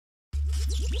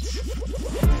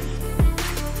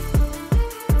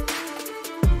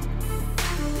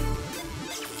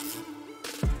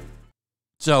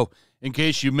So, in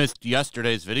case you missed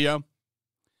yesterday's video,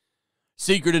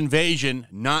 Secret Invasion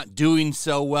not doing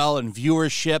so well in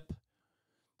viewership.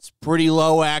 It's pretty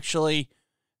low, actually.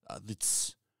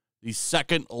 It's the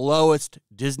second lowest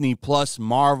Disney Plus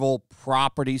Marvel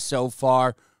property so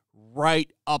far,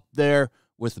 right up there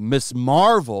with Miss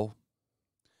Marvel,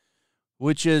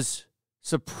 which is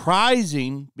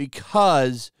surprising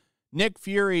because Nick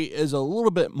Fury is a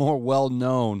little bit more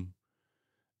well-known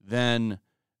than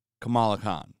Kamala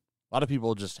Khan. A lot of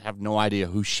people just have no idea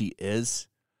who she is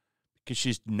because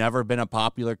she's never been a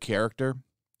popular character.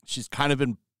 She's kind of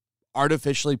been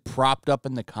artificially propped up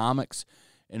in the comics,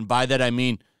 and by that I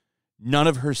mean none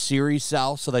of her series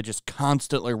sell, so they just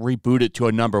constantly reboot it to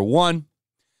a number one.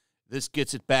 This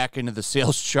gets it back into the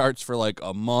sales charts for like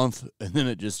a month, and then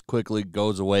it just quickly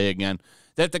goes away again.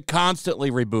 They have to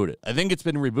constantly reboot it. I think it's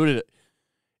been rebooted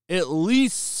at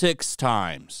least 6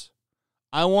 times.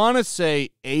 I want to say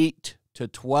 8 to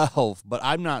 12, but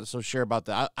I'm not so sure about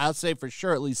that. I'll say for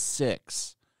sure at least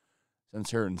 6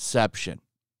 since her inception.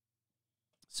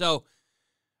 So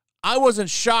I wasn't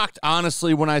shocked,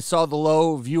 honestly, when I saw the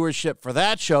low viewership for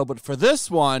that show, but for this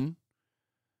one,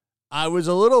 I was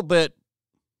a little bit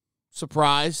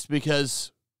surprised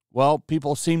because, well,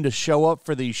 people seem to show up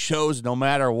for these shows no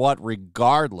matter what,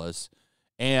 regardless.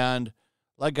 And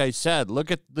like I said, look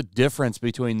at the difference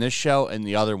between this show and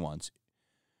the other ones.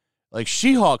 Like,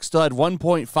 She-Hulk still had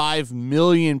 1.5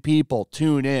 million people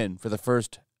tune in for the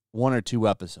first 1 or 2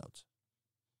 episodes.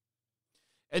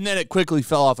 And then it quickly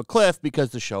fell off a cliff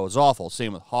because the show is awful.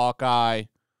 Same with Hawkeye,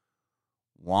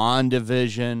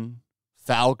 WandaVision,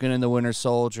 Falcon and the Winter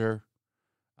Soldier.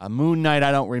 Moon Knight,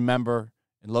 I don't remember.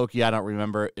 And Loki, I don't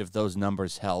remember if those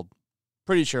numbers held.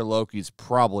 Pretty sure Loki's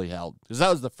probably held because that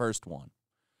was the first one.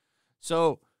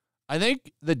 So I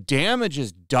think the damage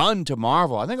is done to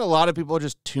Marvel. I think a lot of people are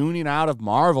just tuning out of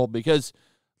Marvel because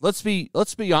let's be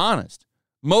honest.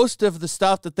 Most of the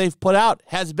stuff that they've put out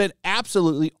has been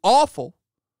absolutely awful.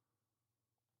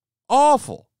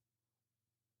 Awful.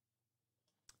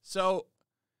 So,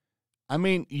 I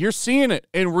mean, you're seeing it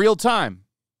in real time.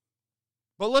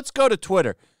 But let's go to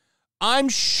Twitter. I'm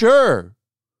sure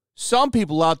some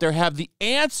people out there have the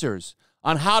answers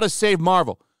on how to save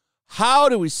Marvel. How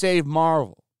do we save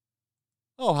Marvel?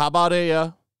 Oh, how about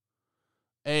a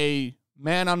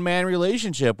man-on-man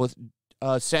relationship with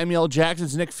Samuel L.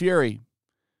 Jackson's Nick Fury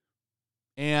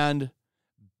and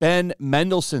Ben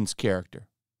Mendelsohn's character?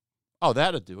 Oh,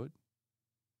 that'll do it.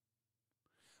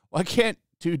 Why can't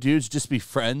 2 dudes just be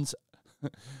friends?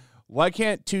 Why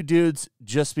can't 2 dudes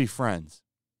just be friends?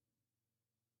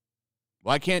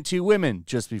 Why can't 2 women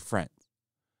just be friends?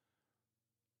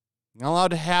 You're not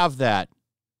allowed to have that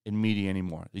in media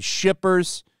anymore. The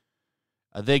shippers,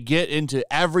 they get into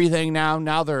everything now.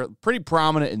 Now they're pretty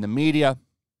prominent in the media.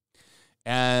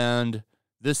 And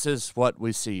this is what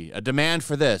we see. A demand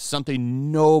for this,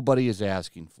 something nobody is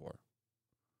asking for.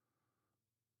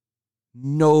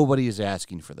 Nobody is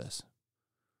asking for this.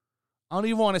 I don't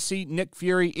even want to see Nick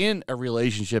Fury in a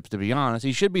relationship, to be honest.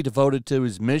 He should be devoted to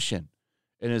his mission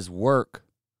and his work.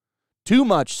 Too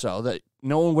much so that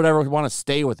no one would ever want to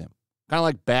stay with him. Kind of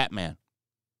like Batman.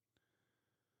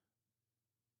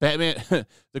 Batman,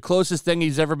 the closest thing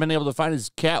he's ever been able to find is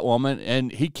Catwoman,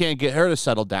 and he can't get her to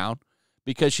settle down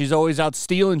because she's always out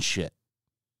stealing shit.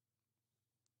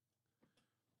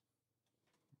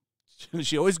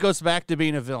 She always goes back to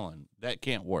being a villain. That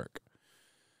can't work.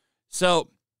 So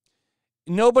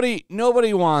nobody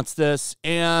wants this,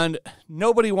 and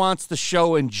nobody wants the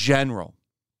show in general.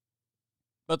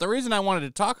 But the reason I wanted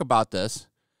to talk about this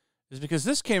is because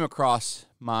this came across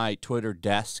my Twitter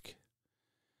desk.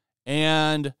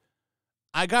 And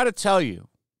I got to tell you,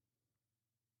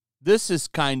 this is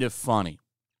kind of funny.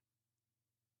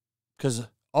 Because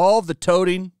all of the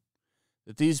toting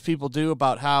that these people do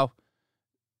about how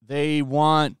they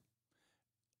want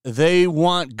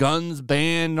guns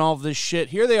banned and all of this shit,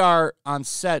 here they are on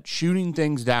set shooting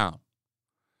things down.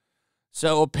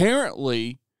 So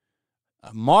apparently,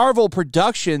 Marvel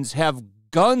Productions have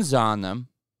guns on them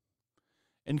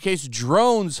in case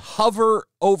drones hover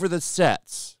over the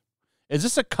sets. Is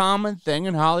this a common thing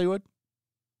in Hollywood?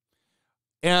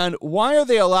 And why are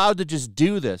they allowed to just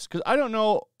do this? Because I don't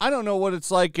know what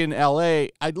it's like in LA.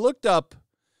 I looked up,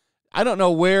 I don't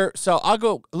know where, so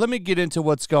let me get into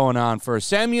what's going on first.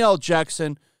 Samuel L.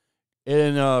 Jackson,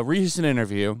 in a recent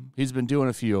interview, he's been doing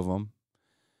a few of them,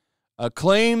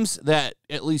 claims that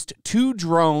at least 2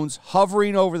 drones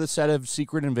hovering over the set of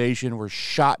Secret Invasion were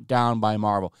shot down by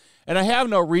Marvel. And I have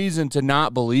no reason to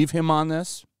not believe him on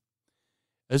this.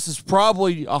 This is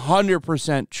probably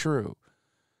 100% true.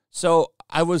 So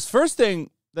first thing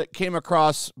that came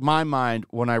across my mind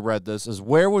when I read this is,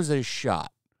 where was they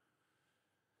shot?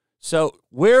 So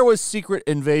where was Secret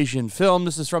Invasion filmed?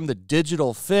 This is from the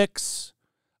Digital Fix.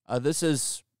 This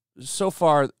is so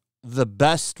far the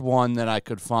best one that I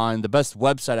could find, the best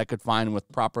website I could find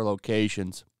with proper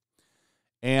locations.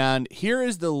 And here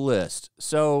is the list.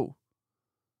 So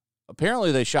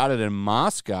apparently they shot it in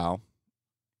Moscow.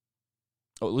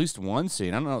 Oh, at least one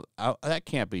scene. I don't know. That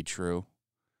can't be true.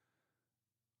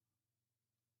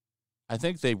 I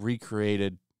think they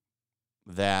recreated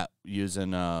that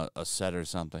using a set or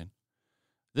something.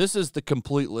 This is the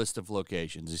complete list of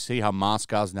locations. You see how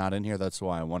Moscow's not in here? That's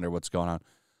why I wonder what's going on.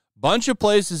 Bunch of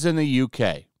places in the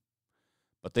UK.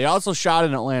 But they also shot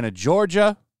in Atlanta,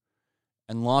 Georgia,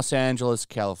 and Los Angeles,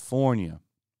 California.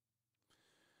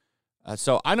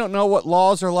 So I don't know what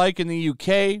laws are like in the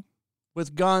UK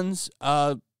with guns.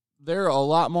 They're a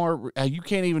lot more. You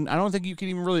can't even. I don't think you can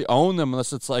even really own them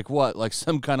unless it's like what, like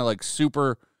some kind of like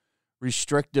super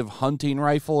restrictive hunting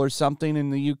rifle or something in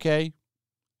the UK.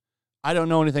 I don't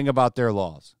know anything about their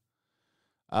laws.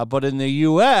 But in the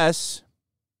US,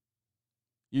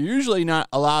 you're usually not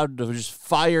allowed to just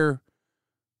fire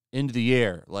into the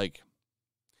air. Like,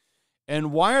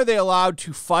 and why are they allowed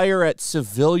to fire at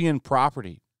civilian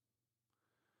property?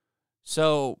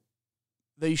 So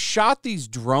they shot these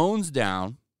drones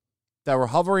down that were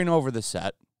hovering over the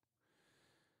set.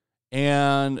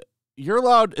 And you're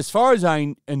allowed, as far as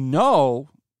I know,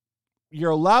 you're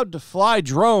allowed to fly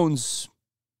drones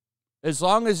as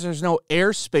long as there's no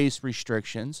airspace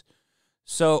restrictions.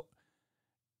 So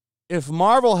if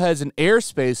Marvel has an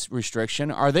airspace restriction,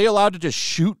 are they allowed to just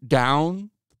shoot down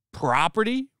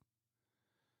property?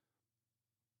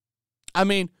 I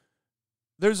mean,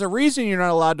 there's a reason you're not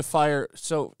allowed to fire.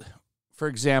 So, for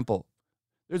example,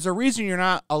 there's a reason you're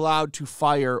not allowed to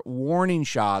fire warning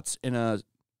shots in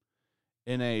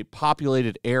a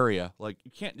populated area. Like, you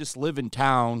can't just live in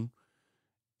town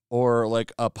or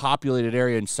like a populated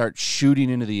area and start shooting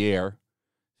into the air,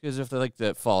 because if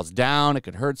that falls down, it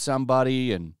could hurt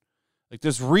somebody, and like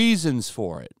there's reasons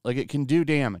for it. Like, it can do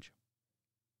damage.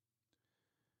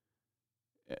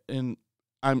 And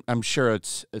I'm sure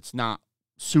it's not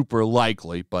super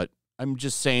likely, but I'm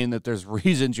just saying that there's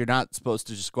reasons you're not supposed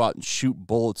to just go out and shoot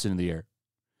bullets into the air.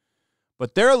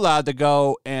 But they're allowed to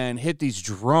go and hit these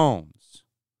drones,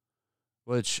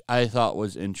 which I thought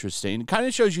was interesting. It kind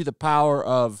of shows you the power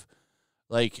of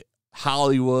like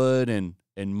Hollywood and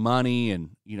money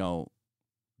and, you know,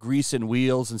 grease and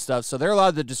wheels and stuff. So they're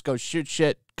allowed to just go shoot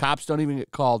shit. Cops don't even get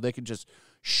called. They can just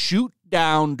shoot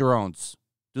down drones.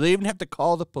 Do they even have to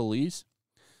call the police?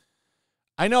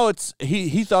 I know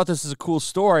he thought this is a cool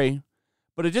story,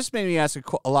 but it just made me ask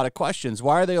a lot of questions.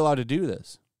 Why are they allowed to do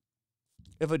this?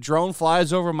 If a drone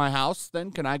flies over my house,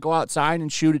 then can I go outside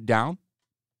and shoot it down?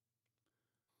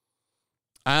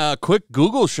 A quick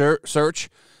Google search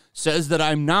says that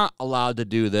I'm not allowed to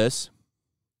do this.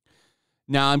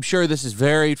 Now, I'm sure this is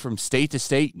varied from state to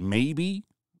state, maybe,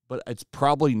 but it's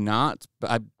probably not.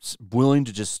 I'm willing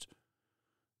to just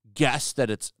guess that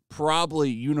it's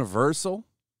probably universal.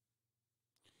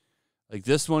 Like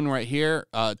this one right here,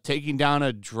 taking down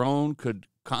a drone could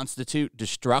constitute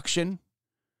destruction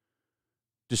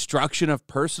of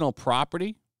personal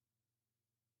property.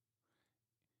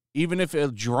 Even if a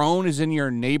drone is in your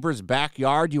neighbor's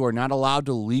backyard, you are not allowed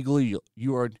to legally,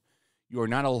 you are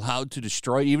not allowed to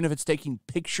destroy it, even if it's taking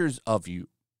pictures of you.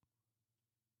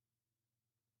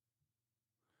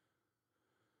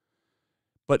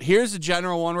 But here's the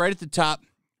general one right at the top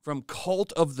from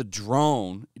Cult of the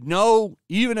Drone. No,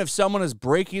 even if someone is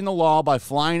breaking the law by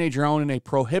flying a drone in a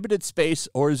prohibited space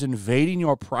or is invading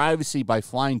your privacy by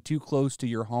flying too close to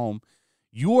your home,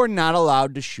 you are not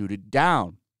allowed to shoot it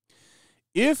down.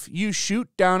 If you shoot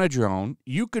down a drone,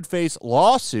 you could face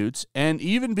lawsuits and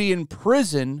even be in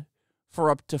prison for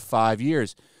up to 5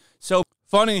 years. So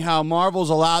funny how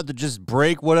Marvel's allowed to just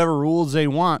break whatever rules they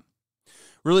want.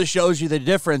 Really shows you the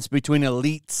difference between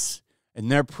elites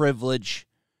and their privilege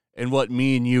and what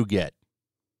me and you get.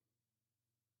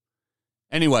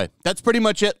 Anyway, that's pretty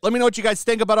much it. Let me know what you guys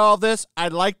think about all this.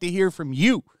 I'd like to hear from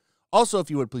you. Also, if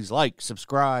you would please like,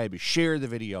 subscribe, share the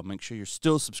video. Make sure you're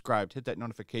still subscribed. Hit that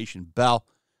notification bell,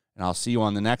 and I'll see you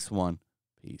on the next one.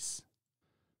 Peace.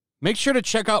 Make sure to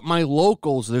check out my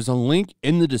locals. There's a link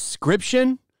in the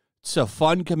description. It's a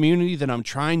fun community that I'm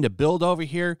trying to build over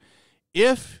here.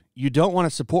 If you don't want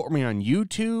to support me on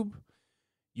YouTube,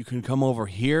 you can come over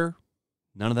here.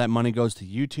 None of that money goes to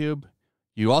YouTube.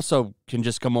 You also can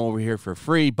just come over here for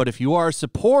free. But if you are a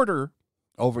supporter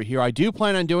over here. I do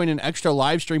plan on doing an extra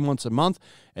live stream once a month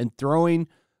and throwing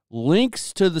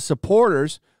links to the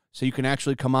supporters so you can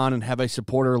actually come on and have a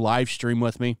supporter live stream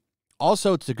with me.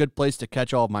 Also, it's a good place to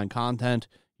catch all of my content.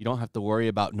 You don't have to worry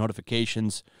about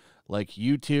notifications like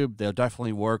YouTube. They'll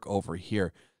definitely work over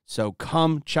here. So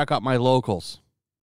come check out my locals.